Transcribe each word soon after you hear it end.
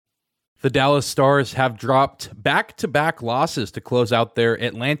The Dallas Stars have dropped back-to-back losses to close out their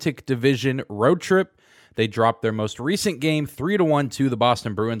Atlantic Division road trip. They dropped their most recent game 3-1 to the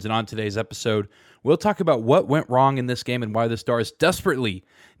Boston Bruins, and on today's episode, we'll talk about what went wrong in this game and why the Stars desperately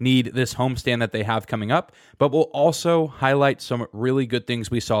need this homestand that they have coming up, but we'll also highlight some really good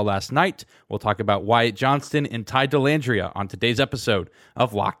things we saw last night. We'll talk about Wyatt Johnston and Ty Dellandrea on today's episode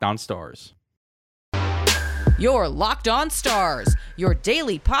of Locked On Stars. Your Locked On Stars, your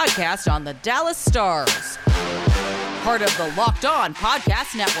daily podcast on the Dallas Stars. Part of the Locked On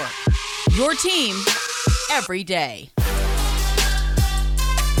Podcast Network, your team every day.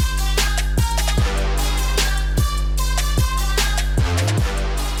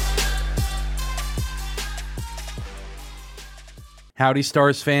 Howdy,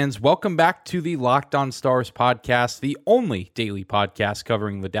 Stars fans. Welcome back to the Locked On Stars podcast, the only daily podcast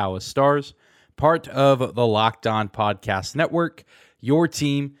covering the Dallas Stars, part of the Locked On Podcast Network, your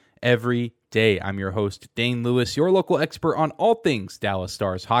team every day. I'm your host, Dane Lewis, your local expert on all things Dallas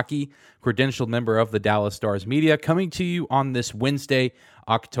Stars hockey, credentialed member of the Dallas Stars media, coming to you on this Wednesday,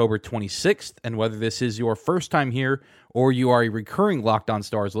 October 26th. And whether this is your first time here or you are a recurring Locked On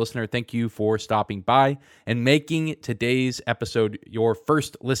Stars listener, thank you for stopping by and making today's episode your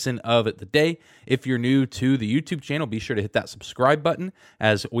first listen of the day. If you're new to the YouTube channel, be sure to hit that subscribe button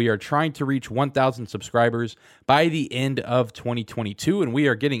as we are trying to reach 1,000 subscribers by the end of 2022, and we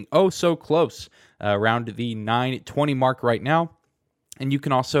are getting so close, around the 920 mark right now. And you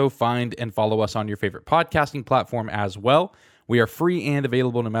can also find and follow us on your favorite podcasting platform as well. We are free and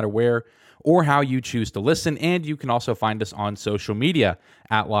available no matter where or how you choose to listen, and you can also find us on social media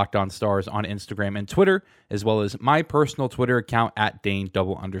at Locked On Stars on Instagram and Twitter, as well as my personal Twitter account at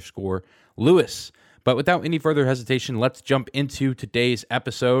Dane_Lewis. But without any further hesitation, let's jump into today's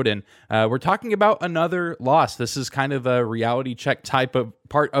episode, and we're talking about another loss. This is kind of a reality check type of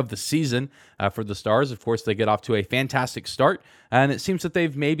part of the season for the Stars. Of course, they get off to a fantastic start, and it seems that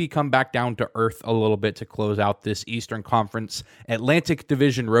they've maybe come back down to earth a little bit to close out this Eastern Conference Atlantic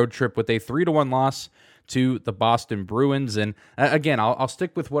Division road trip with a 3-1 loss to the Boston Bruins. And again, I'll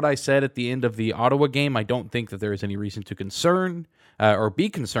stick with what I said at the end of the Ottawa game. I don't think that there is any reason to be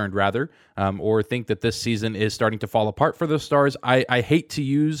concerned rather, or think that this season is starting to fall apart for the Stars. I hate to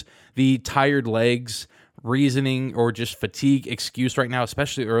use the tired legs reasoning or just fatigue excuse right now,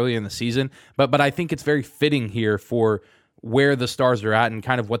 especially early in the season, but I think it's very fitting here for where the Stars are at and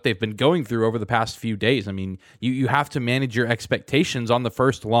kind of what they've been going through over the past few days. I mean, you have to manage your expectations on the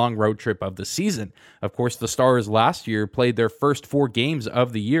first long road trip of the season. Of course, the Stars last year played their first 4 games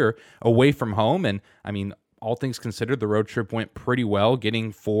of the year away from home, and I mean, all things considered, the road trip went pretty well,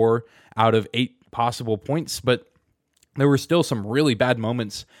 getting 4 out of 8 possible points, but there were still some really bad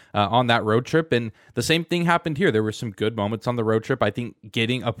moments on that road trip, and the same thing happened here. There were some good moments on the road trip. I think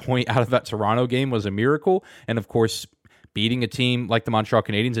getting a point out of that Toronto game was a miracle, and of course, beating a team like the Montreal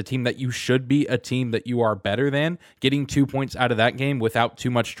Canadiens, a team that you should be a team that you are better than, getting 2 points out of that game without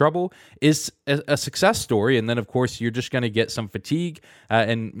too much trouble is a success story. And then, of course, you're just going to get some fatigue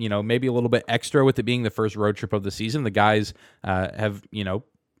and, maybe a little bit extra with it being the first road trip of the season. The guys have,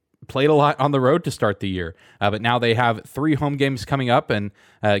 played a lot on the road to start the year, but now they have 3 home games coming up, and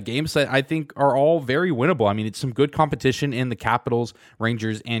games that I think are all very winnable. I mean, it's some good competition in the Capitals,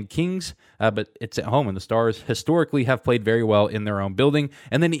 Rangers, and Kings, but it's at home, and the Stars historically have played very well in their own building.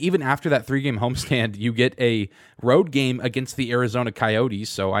 And then even after that 3-game homestand, you get a road game against the Arizona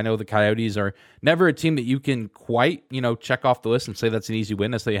Coyotes. So I know the Coyotes are never a team that you can quite, check off the list and say that's an easy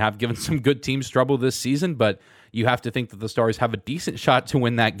win, as they have given some good teams trouble this season, but you have to think that the Stars have a decent shot to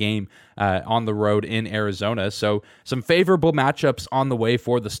win that game on the road in Arizona. So some favorable matchups on the way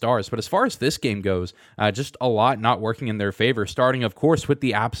for the Stars. But as far as this game goes, just a lot not working in their favor, starting, of course, with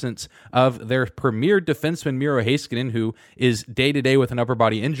the absence of their premier defenseman, Miro Heiskanen, who is day-to-day with an upper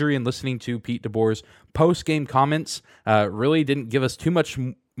body injury, and listening to Pete DeBoer's post-game comments really didn't give us too much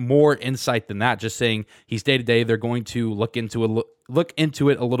more insight than that, just saying he's day-to-day. They're going to look into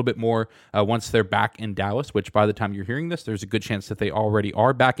it a little bit more once they're back in Dallas, which by the time you're hearing this, there's a good chance that they already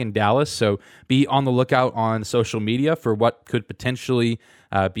are back in Dallas. So be on the lookout on social media for what could potentially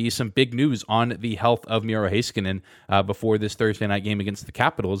be some big news on the health of Miro Heiskanen before this Thursday night game against the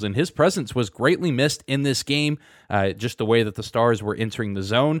Capitals. And his presence was greatly missed in this game, just the way that the Stars were entering the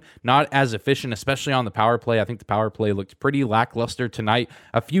zone. Not as efficient, especially on the power play. I think the power play looked pretty lackluster tonight.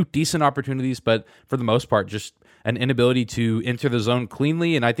 A few decent opportunities, but for the most part, just an inability to enter the zone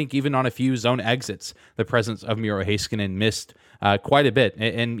cleanly, and I think even on a few zone exits, the presence of Miro Heiskanen missed quite a bit,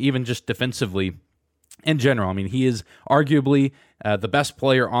 and even just defensively, in general. I mean, he is arguably the best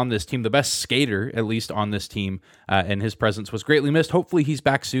player on this team, the best skater, at least on this team, and his presence was greatly missed. Hopefully he's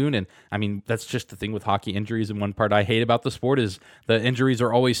back soon, and I mean, that's just the thing with hockey injuries, and one part I hate about the sport is the injuries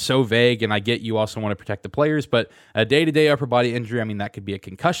are always so vague, and I get you also want to protect the players, but a day-to-day upper body injury, I mean, that could be a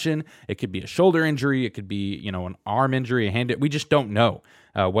concussion, it could be a shoulder injury, it could be, an arm injury, a hand, we just don't know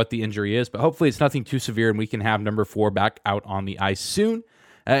what the injury is, but hopefully it's nothing too severe, and we can have number 4 back out on the ice soon.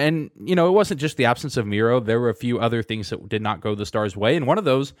 And, it wasn't just the absence of Miro. There were a few other things that did not go the Stars' way. And one of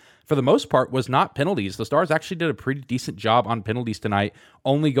those, for the most part, was not penalties. The Stars actually did a pretty decent job on penalties tonight,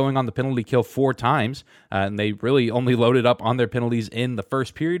 only going on the penalty kill 4 times. And they really only loaded up on their penalties in the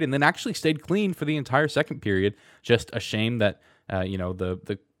first period and then actually stayed clean for the entire second period. Just a shame that,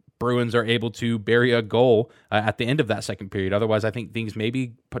 the Bruins are able to bury a goal at the end of that second period. Otherwise, I think things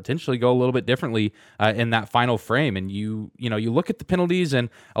maybe potentially go a little bit differently in that final frame. And you look at the penalties,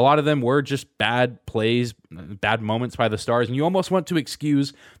 and a lot of them were just bad plays, bad moments by the Stars, and you almost want to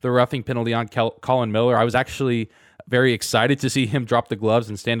excuse the roughing penalty on Colin Miller. I was actually very excited to see him drop the gloves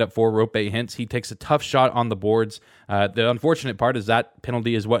and stand up for Roope Hintz. He takes a tough shot on the boards. The unfortunate part is that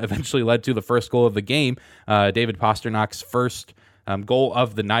penalty is what eventually led to the first goal of the game. David Pasternak's first goal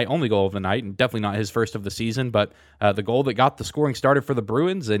of the night, only goal of the night, and definitely not his first of the season, but the goal that got the scoring started for the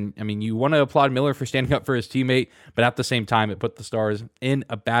Bruins. And I mean, you want to applaud Miller for standing up for his teammate, but at the same time, it put the Stars in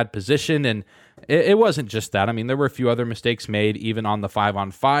a bad position. And it wasn't just that. I mean, there were a few other mistakes made, even on the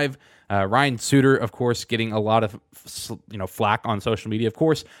 5-on-5. Ryan Suter, of course, getting a lot of flack on social media. Of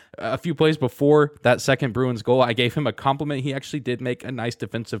course, a few plays before that second Bruins goal, I gave him a compliment. He actually did make a nice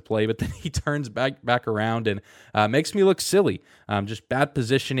defensive play, but then he turns back around and makes me look silly. Just bad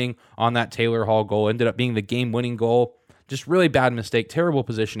positioning on that Taylor Hall goal. Ended up being the game-winning goal. Just really bad mistake, terrible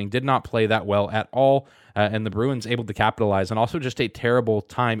positioning, did not play that well at all, and the Bruins able to capitalize, and also just a terrible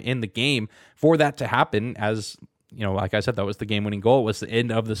time in the game for that to happen as, like I said, that was the game-winning goal. It was the end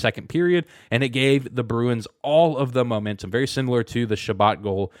of the second period, and it gave the Bruins all of the momentum, very similar to the Shabbat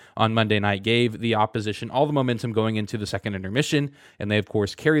goal on Monday night, gave the opposition all the momentum going into the second intermission, and they, of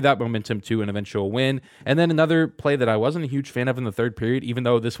course, carried that momentum to an eventual win. And then another play that I wasn't a huge fan of in the third period, even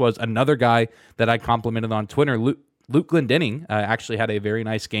though this was another guy that I complimented on Twitter, Luke Glendening actually had a very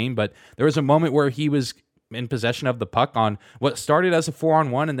nice game, but there was a moment where he was in possession of the puck on what started as a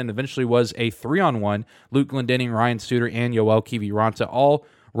 4-on-1 and then eventually was a 3-on-1. Luke Glendening, Ryan Suter, and Yoel Kiviranta all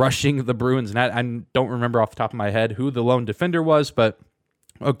rushing the Bruins net. I don't remember off the top of my head who the lone defender was, but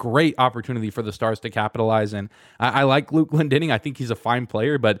a great opportunity for the Stars to capitalize. And I like Luke Glendening. I think he's a fine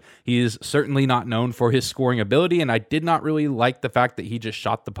player, but he is certainly not known for his scoring ability. And I did not really like the fact that he just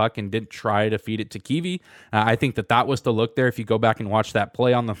shot the puck and didn't try to feed it to Kivi. I think that was the look there. If you go back and watch that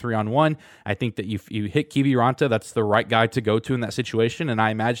play on the 3-on-1, I think that if you hit Kiviranta, that's the right guy to go to in that situation. And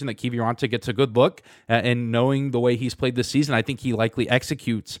I imagine that Kiviranta gets a good look, and knowing the way he's played this season, I think he likely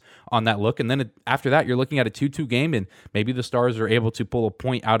executes on that look. And then after that, you're looking at a 2-2 game, and maybe the Stars are able to pull a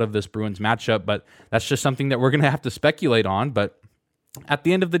point out of this Bruins matchup, but that's just something that we're going to have to speculate on. But at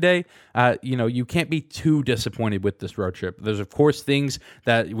the end of the day, you can't be too disappointed with this road trip. There's, of course, things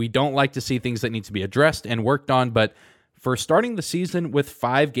that we don't like to see, things that need to be addressed and worked on, but for starting the season with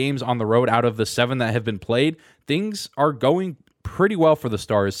 5 games on the road out of the 7 that have been played, things are going pretty well for the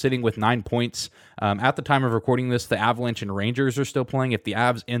Stars, sitting with 9 points. At the time of recording this, the Avalanche and Rangers are still playing. If the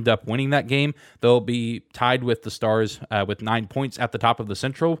Avs end up winning that game, they'll be tied with the Stars with 9 points at the top of the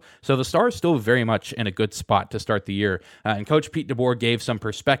Central. So the Stars still very much in a good spot to start the year. And Coach Pete DeBoer gave some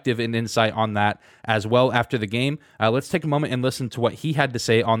perspective and insight on that as well after the game. Let's take a moment and listen to what he had to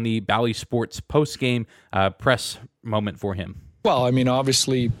say on the Bally Sports post-game press moment for him. Well, I mean,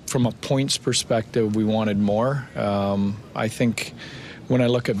 obviously, from a points perspective, we wanted more. I think when I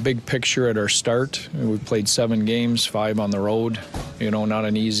look at big picture at our start, we've played 7 games, 5 on the road. Not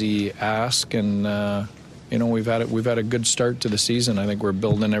an easy ask, and we've had a good start to the season. I think we're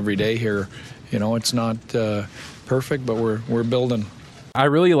building every day here. It's not perfect, but we're building. I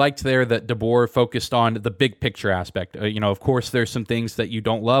really liked there that DeBoer focused on the big picture aspect. Of course, there's some things that you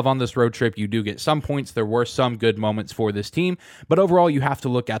don't love on this road trip. You do get some points. There were some good moments for this team, but overall, you have to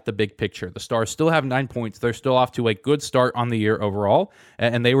look at the big picture. The Stars still have 9 points. They're still off to a good start on the year overall,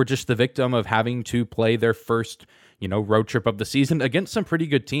 and they were just the victim of having to play their first road trip of the season against some pretty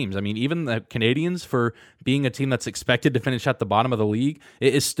good teams. I mean, even the Canadiens, for being a team that's expected to finish at the bottom of the league,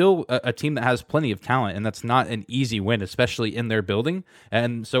 it is still a team that has plenty of talent, and that's not an easy win, especially in their building.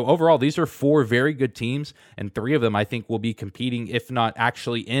 And so overall, these are 4 very good teams, and 3 of them I think will be competing, if not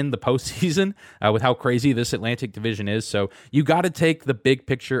actually in the postseason, with how crazy this Atlantic Division is. So you got to take the big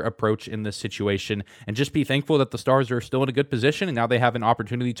picture approach in this situation and just be thankful that the Stars are still in a good position, and now they have an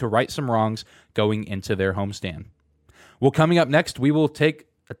opportunity to right some wrongs going into their homestand. Well, coming up next, we will take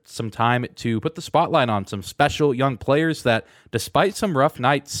some time to put the spotlight on some special young players that, despite some rough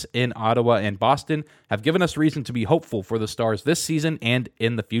nights in Ottawa and Boston, have given us reason to be hopeful for the Stars this season and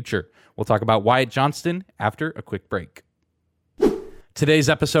in the future. We'll talk about Wyatt Johnston after a quick break. Today's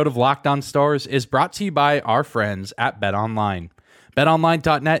episode of Locked On Stars is brought to you by our friends at BetOnline.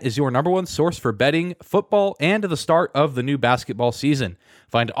 BetOnline.net is your number one source for betting, football, and the start of the new basketball season.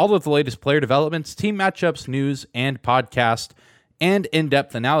 Find all of the latest player developments, team matchups, news, and podcast, and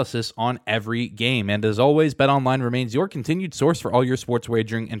in-depth analysis on every game. And as always, BetOnline remains your continued source for all your sports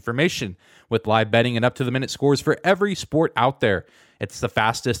wagering information, with live betting and up-to-the-minute scores for every sport out there. It's the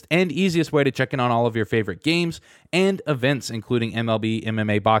fastest and easiest way to check in on all of your favorite games and events, including MLB,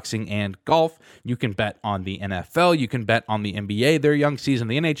 MMA, boxing, and golf. You can bet on the NFL. You can bet on the NBA, their young season,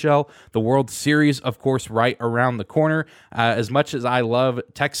 the NHL, the World Series, of course, right around the corner. As much as I love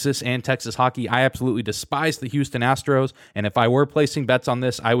Texas and Texas hockey, I absolutely despise the Houston Astros. And if I were placing bets on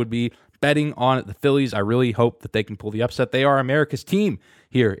this, I would be betting on the Phillies. I really hope that they can pull the upset. They are America's team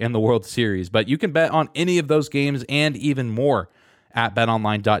here in the World Series. But you can bet on any of those games and even more at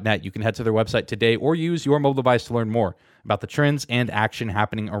betonline.net. You can head to their website today or use your mobile device to learn more about the trends and action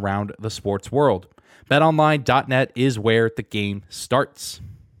happening around the sports world. betonline.net is where the game starts.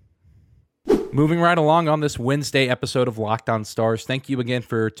 Moving right along on this Wednesday episode of Locked On Stars, thank you again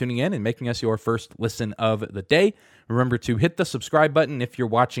for tuning in and making us your first listen of the day. Remember to hit the subscribe button if you're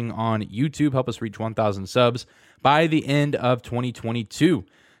watching on YouTube. Help us reach 1,000 subs by the end of 2022.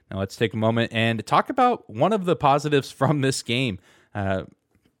 Now let's take a moment and talk about one of the positives from this game.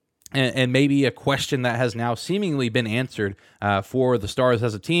 And maybe a question that has now seemingly been answered for the Stars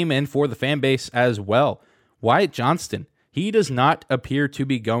as a team and for the fan base as well. Wyatt Johnston. He does not appear to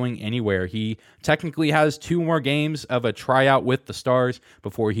be going anywhere. He technically has 2 more games of a tryout with the Stars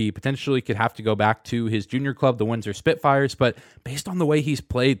before he potentially could have to go back to his junior club, the Windsor Spitfires. But based on the way he's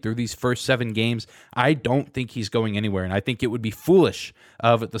played through these first 7 games, I don't think he's going anywhere. And I think it would be foolish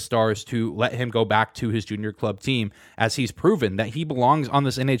of the Stars to let him go back to his junior club team, as he's proven that he belongs on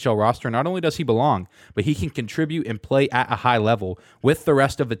this NHL roster. Not only does he belong, but he can contribute and play at a high level with the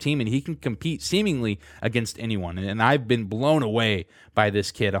rest of the team, and he can compete seemingly against anyone. And I've been blown away by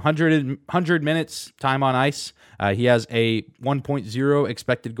this kid. 100 minutes time on ice. He has a 1.0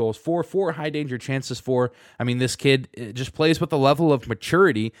 expected goals for, 4 high danger chances for. I mean, this kid just plays with a level of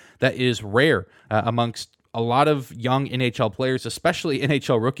maturity that is rare amongst a lot of young NHL players, especially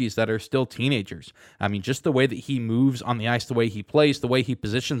NHL rookies that are still teenagers. I mean, just the way that he moves on the ice, the way he plays, the way he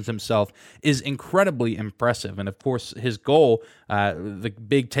positions himself is incredibly impressive. And of course, his goal, the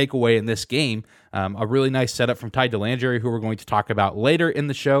big takeaway in this game, a really nice setup from Ty Dellandrea, who we're going to talk about later in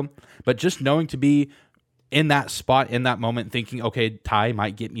the show. But just knowing to be in that spot, in that moment, thinking, okay, Ty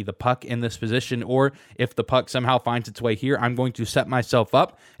might get me the puck in this position, or if the puck somehow finds its way here, I'm going to set myself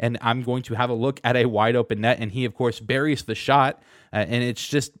up and I'm going to have a look at a wide open net. And he, of course, buries the shot. And it's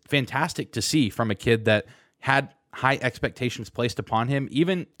just fantastic to see from a kid that had high expectations placed upon him,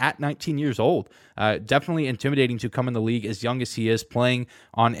 even at 19 years old. Definitely intimidating to come in the league as young as he is, playing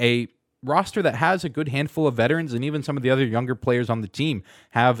on a roster that has a good handful of veterans, and even some of the other younger players on the team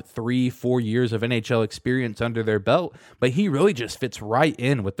have 3-4 years of NHL experience under their belt, but he really just fits right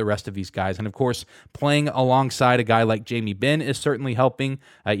in with the rest of these guys. And of course, playing alongside a guy like Jamie Benn is certainly helping.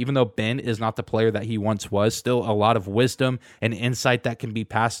 Even though Benn is not the player that he once was, still a lot of wisdom and insight that can be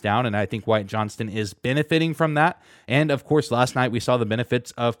passed down, and I think Wyatt Johnston is benefiting from that. And of course, last night we saw the benefits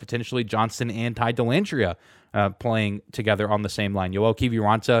of potentially Johnston and Ty Dellandrea playing together on the same line. Yoel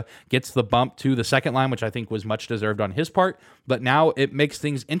Kiviranta gets the bump to the second line, which I think was much deserved on his part. But now it makes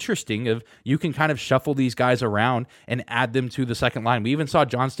things interesting of you can kind of shuffle these guys around and add them to the second line. We even saw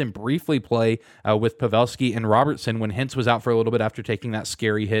Johnston briefly play with Pavelski and Robertson when Hintz was out for a little bit after taking that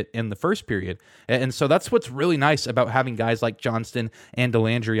scary hit in the first period. And so that's what's really nice about having guys like Johnston and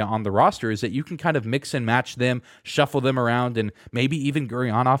Dellandrea on the roster, is that you can kind of mix and match them, shuffle them around, and maybe even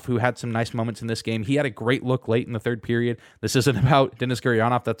Gurianov, who had some nice moments in this game. He had a great look late in the third period. This isn't about Denis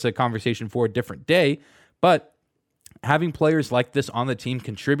Gurianov. That's a conversation for a different day. But having players like this on the team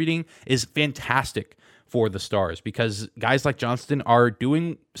contributing is fantastic for the Stars, because guys like Johnston are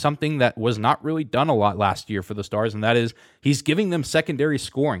doing something that was not really done a lot last year for the Stars, and that is he's giving them secondary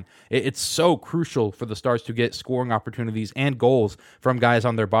scoring. It's so crucial for the Stars to get scoring opportunities and goals from guys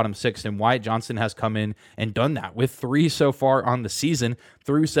on their bottom six, and Wyatt Johnston has come in and done that with 3 so far on the season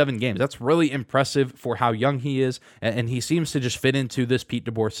through 7 games. That's really impressive for how young he is, and he seems to just fit into this Pete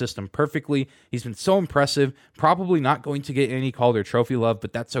DeBoer system perfectly. He's been so impressive, probably not going to get any Calder Trophy love,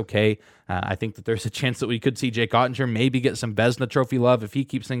 but that's okay. I think that there's a chance that we could see Jake Ottinger maybe get some Vezina Trophy love if he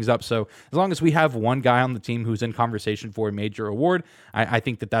keeps things up. So as long as we have one guy on the team who's in conversation for a major award, I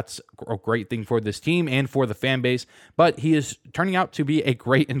think that that's a great thing for this team and for the fan base. But he is turning out to be a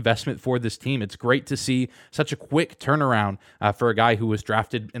great investment for this team. It's great to see such a quick turnaround for a guy who was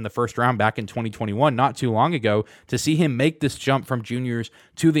drafted in the first round back in 2021, not too long ago. To see him make this jump from juniors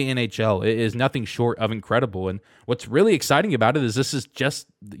to the NHL is nothing short of incredible. And what's really exciting about it is this is just,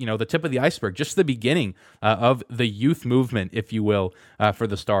 the tip of the iceberg, just the beginning of the youth movement, if you will, for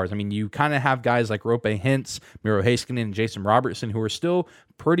the Stars. I mean, you kind of have guys like Roope Hintz, Miro Heiskanen, and Jason Robertson, who are still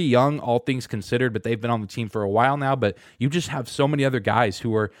pretty young, all things considered, but they've been on the team for a while now. But you just have so many other guys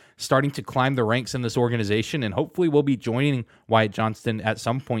who are starting to climb the ranks in this organization, and hopefully will be joining Wyatt Johnston at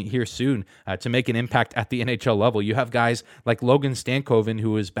some point here soon to make an impact at the NHL level. You have guys like Logan Stankoven,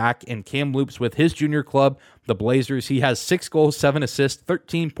 who is back in Kamloops with his junior club, the Blazers. He has 6 goals, 7 assists,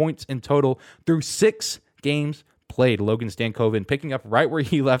 13 points in total through 6 games played. Logan Stankoven picking up right where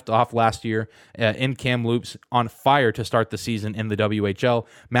he left off last year in Kamloops, on fire to start the season in the WHL.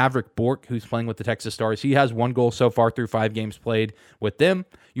 Maverick Bourque, who's playing with the Texas Stars, he has 1 goal so far through 5 games played with them.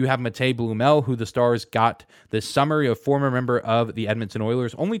 You have Matej Blumel, who the Stars got this summer, a former member of the Edmonton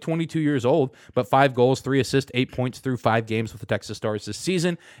Oilers, only 22 years old, but 5 goals, 3 assists, 8 points through 5 games with the Texas Stars this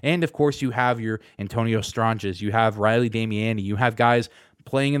season. And of course, you have your Antonio Stranges, you have Riley Damiani, you have guys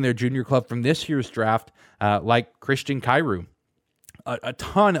playing in their junior club from this year's draft, like Christian Kyrou. A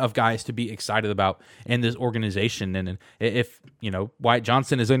ton of guys to be excited about in this organization. And if, Wyatt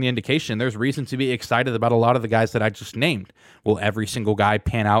Johnston is any indication, there's reason to be excited about a lot of the guys that I just named. Will every single guy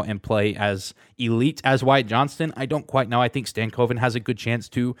pan out and play as elite as Wyatt Johnston? I don't quite know. I think Stankoven has a good chance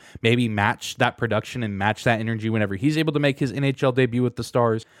to maybe match that production and match that energy whenever he's able to make his NHL debut with the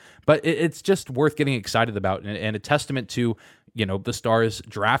Stars. But it's just worth getting excited about, and a testament to the Stars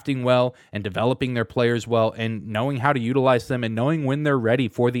drafting well and developing their players well and knowing how to utilize them and knowing when they're ready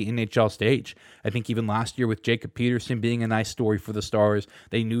for the NHL stage. I think even last year with Jacob Peterson being a nice story for the Stars,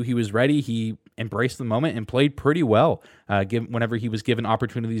 they knew he was ready. He embraced the moment and played pretty well whenever he was given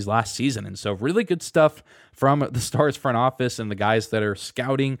opportunities last season. And so really good stuff from the Stars front office and the guys that are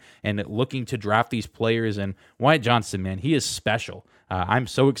scouting and looking to draft these players. And Wyatt Johnston, man, he is special. I'm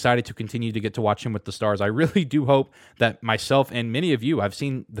so excited to continue to get to watch him with the Stars. I really do hope that myself and many of you, I've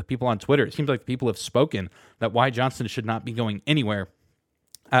seen the people on Twitter, it seems like people have spoken that Wyatt Johnston should not be going anywhere.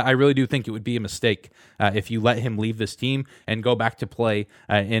 I really do think it would be a mistake if you let him leave this team and go back to play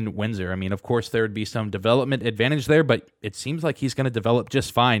in Windsor. I mean, of course, there would be some development advantage there, but it seems like he's going to develop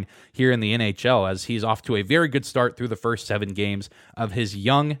just fine here in the NHL, as he's off to a very good start through the first 7 games of his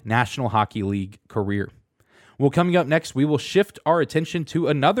young National Hockey League career. Well, coming up next, we will shift our attention to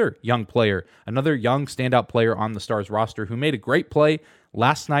another young player, another young standout player on the Stars roster who made a great play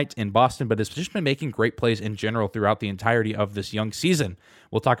last night in Boston, but has just been making great plays in general throughout the entirety of this young season.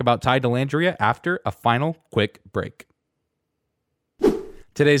 We'll talk about Ty Dellandrea after a final quick break.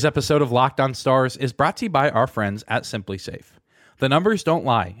 Today's episode of Locked On Stars is brought to you by our friends at SimpliSafe. The numbers don't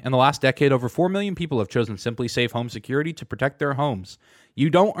lie. In the last decade, over 4 million people have chosen SimpliSafe Home Security to protect their homes. You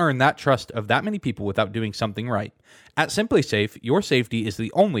don't earn that trust of that many people without doing something right. At SimpliSafe, your safety is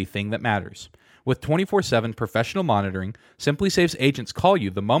the only thing that matters. With 24/7 professional monitoring, SimpliSafe's agents call you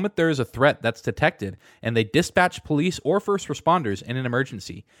the moment there is a threat that's detected, and they dispatch police or first responders in an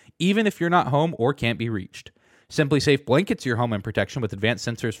emergency, even if you're not home or can't be reached. SimpliSafe blankets your home in protection with advanced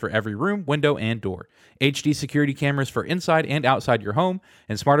sensors for every room, window, and door, HD security cameras for inside and outside your home,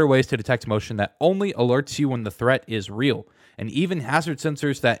 and smarter ways to detect motion that only alerts you when the threat is real, and even hazard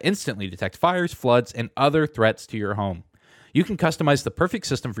sensors that instantly detect fires, floods, and other threats to your home. You can customize the perfect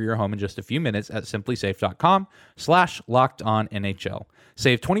system for your home in just a few minutes at simplisafe.com/lockedonnhl.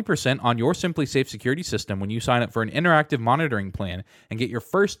 Save 20% on your SimpliSafe security system when you sign up for an interactive monitoring plan and get your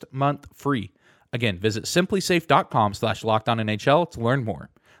first month free. Again, visit simplisafe.com/lockedonnhl to learn more.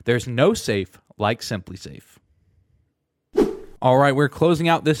 There's no safe like SimpliSafe. All right, we're closing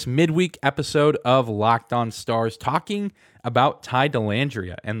out this midweek episode of Locked On Stars talking about Ty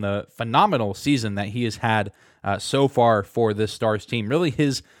Dellandrea and the phenomenal season that he has had so far for this Stars team. Really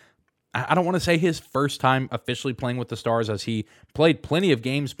his I don't want to say his first time officially playing with the Stars, as he played plenty of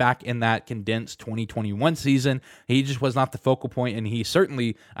games back in that condensed 2021 season. He just was not the focal point, and he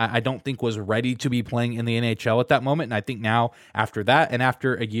certainly, I don't think, was ready to be playing in the NHL at that moment. And I think now, after that, and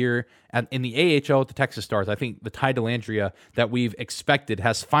after a year in the AHL at the Texas Stars, I think the Ty Dellandrea that we've expected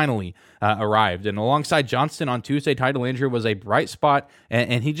has finally arrived. And alongside Johnston on Tuesday, Ty Dellandrea was a bright spot,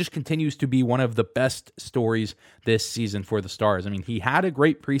 and he just continues to be one of the best stories this season for the Stars. I mean, he had a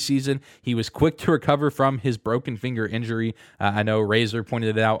great preseason. He was quick to recover from his broken finger injury. I know Razor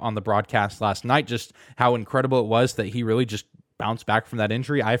pointed it out on the broadcast last night, just how incredible it was that he really just bounce back from that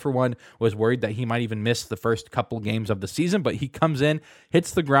injury. I, for one, was worried that he might even miss the first couple games of the season, but he comes in,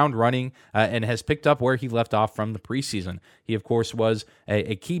 hits the ground running, and has picked up where he left off from the preseason. He, of course, was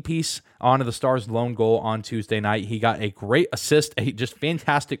a key piece onto the Stars' lone goal on Tuesday night. He got a great assist, a just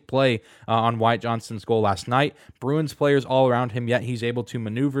fantastic play on Wyatt Johnston's goal last night. Bruins players all around him, yet he's able to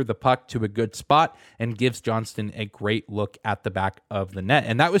maneuver the puck to a good spot and gives Johnston a great look at the back of the net.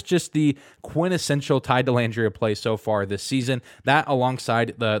 And that was just the quintessential Ty Dellandrea play so far this season. That,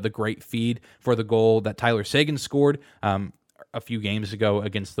 alongside the great feed for the goal that Tyler Seguin scored a few games ago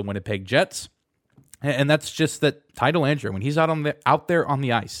against the Winnipeg Jets. And that's just that Ty Dellandrea, when he's out there on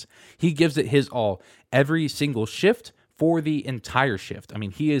the ice, he gives it his all every single shift for the entire shift. I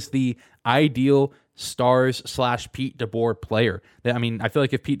mean, he is the ideal Stars/Pete DeBoer player. I mean, I feel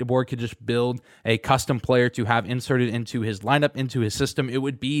like if Pete DeBoer could just build a custom player to have inserted into his lineup, into his system, it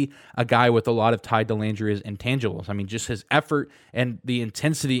would be a guy with a lot of Ty Dellandrea's intangibles. I mean, just his effort and the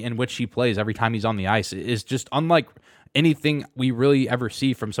intensity in which he plays every time he's on the ice is just unlike anything we really ever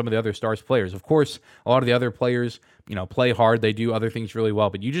see from some of the other Stars players. Of course, a lot of the other players, play hard. They do other things really well,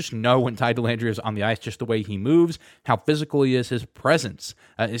 but you just know when Ty Dellandrea is on the ice, just the way he moves, how physical he is, his presence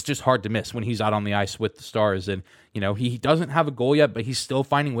is just hard to miss when he's out on the ice with the Stars. And, he doesn't have a goal yet, but he's still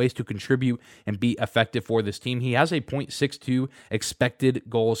finding ways to contribute and be effective for this team. He has a .62 expected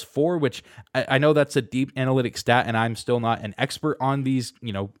goals for, which I know that's a deep analytic stat, and I'm still not an expert on these,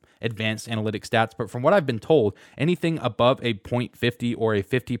 advanced analytic stats, but from what I've been told, anything above a .50 or a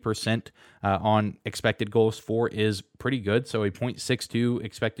 50% on expected goals for is pretty good. So a .62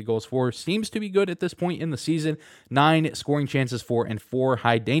 expected goals for seems to be good at this point in the season. 9 scoring chances for and 4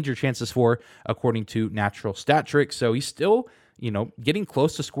 high danger chances for, according to Natural Stat Trick. So he's still getting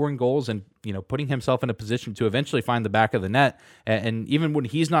close to scoring goals and, putting himself in a position to eventually find the back of the net. And even when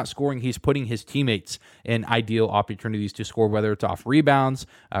he's not scoring, he's putting his teammates in ideal opportunities to score, whether it's off rebounds,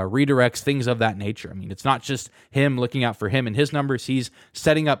 redirects, things of that nature. I mean, it's not just him looking out for him and his numbers. He's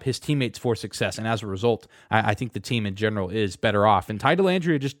setting up his teammates for success. And as a result, I think the team in general is better off. And Ty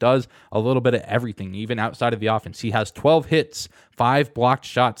Dellandrea just does a little bit of everything, even outside of the offense. He has 12 hits, 5 blocked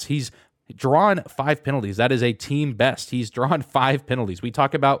shots. He's drawn 5 penalties. That is a team best. He's drawn 5 penalties. We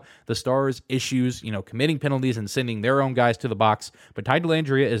talk about the Stars' issues, committing penalties and sending their own guys to the box, but Ty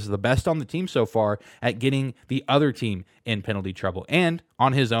Dellandrea is the best on the team so far at getting the other team in penalty trouble. And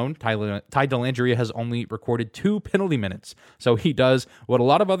on his own, Ty Dellandrea has only recorded 2 penalty minutes. So he does what a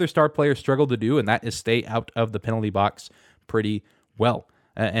lot of other Star players struggle to do, and that is stay out of the penalty box pretty well.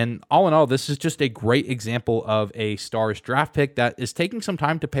 And all in all, this is just a great example of a Stars draft pick that is taking some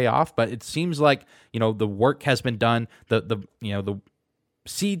time to pay off, but it seems like, the work has been done, the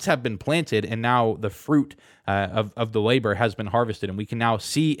seeds have been planted, and now the fruit of the labor has been harvested, and we can now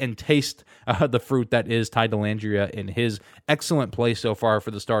see and taste the fruit that is Ty Dellandrea in his excellent play so far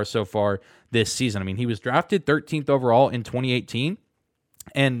for the Stars so far this season. I mean, he was drafted 13th overall in 2018.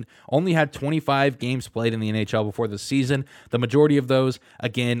 And only had 25 games played in the NHL before the season. The majority of those,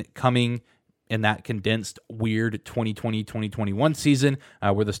 again, coming in that condensed, weird 2020-2021 season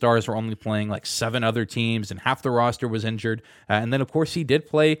where the Stars were only playing like 7 other teams and half the roster was injured. And then, of course, he did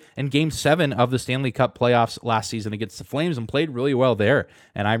play in Game 7 of the Stanley Cup playoffs last season against the Flames and played really well there.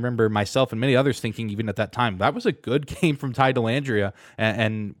 And I remember myself and many others thinking, even at that time, that was a good game from Ty Dellandrea.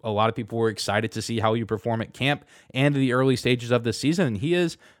 And a lot of people were excited to see how he performed at camp and the early stages of the season. And he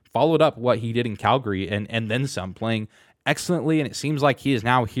has followed up what he did in Calgary and then some, playing excellently, and it seems like he is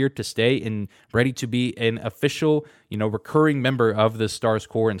now here to stay and ready to be an official, recurring member of the Stars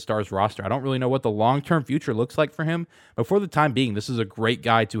core and Stars roster. I don't really know what the long-term future looks like for him, but for the time being, this is a great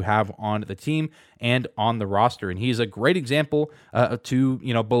guy to have on the team and on the roster, and he's a great example to,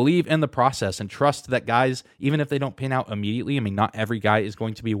 believe in the process and trust that guys, even if they don't pan out immediately, I mean, not every guy is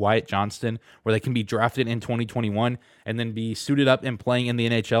going to be Wyatt Johnston, where they can be drafted in 2021 and then be suited up and playing in the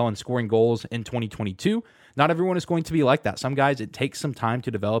NHL and scoring goals in 2022. Not everyone is going to be like that. Some guys, it takes some time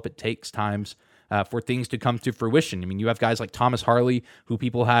to develop. It takes for things to come to fruition. I mean, you have guys like Thomas Harley, who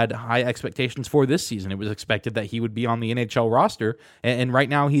people had high expectations for this season. It was expected that he would be on the NHL roster, and right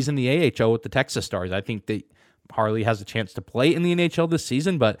now he's in the AHL with the Texas Stars. I think that Harley has a chance to play in the NHL this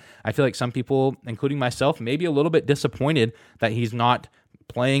season, but I feel like some people, including myself, may be a little bit disappointed that he's not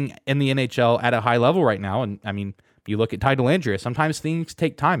playing in the NHL at a high level right now. And I mean, you look at Ty Dellandrea, sometimes things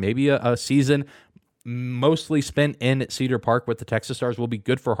take time. Maybe a season mostly spent in Cedar Park with the Texas Stars will be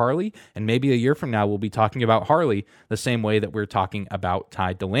good for Harley, and maybe a year from now we'll be talking about Harley the same way that we're talking about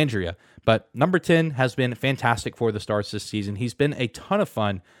Ty Dellandrea. But number 10 has been fantastic for the Stars this season. He's been a ton of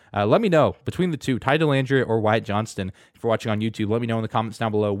fun. Let me know, between the two, Ty Dellandrea or Wyatt Johnston, if you're watching on YouTube, let me know in the comments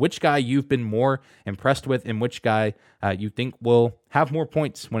down below which guy you've been more impressed with and which guy you think will have more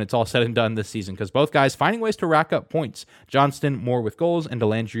points when it's all said and done this season, because both guys finding ways to rack up points. Johnston more with goals and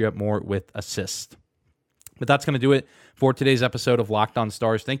Dellandrea more with assists. But that's going to do it for today's episode of Locked On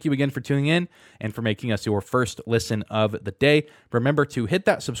Stars. Thank you again for tuning in and for making us your first listen of the day. Remember to hit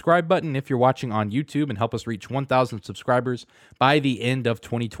that subscribe button if you're watching on YouTube and help us reach 1,000 subscribers by the end of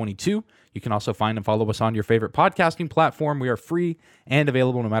 2022. You can also find and follow us on your favorite podcasting platform. We are free and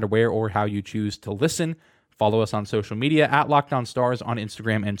available no matter where or how you choose to listen. Follow us on social media at Locked On Stars on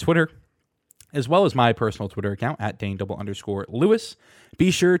Instagram and Twitter, as well as my personal Twitter account at Dane_Lewis. Be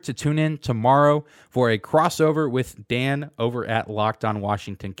sure to tune in tomorrow for a crossover with Dan over at Locked On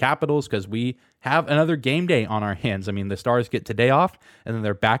Washington Capitals, because we have another game day on our hands. I mean, the Stars get today off, and then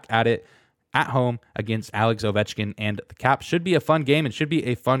they're back at it at home against Alex Ovechkin and the Caps. Should be a fun game and should be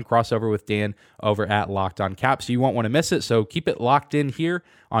a fun crossover with Dan over at Locked On Caps. So you won't want to miss it. So keep it locked in here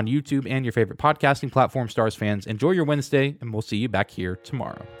on YouTube and your favorite podcasting platform. Stars fans, enjoy your Wednesday, and we'll see you back here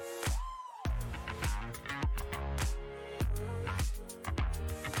tomorrow.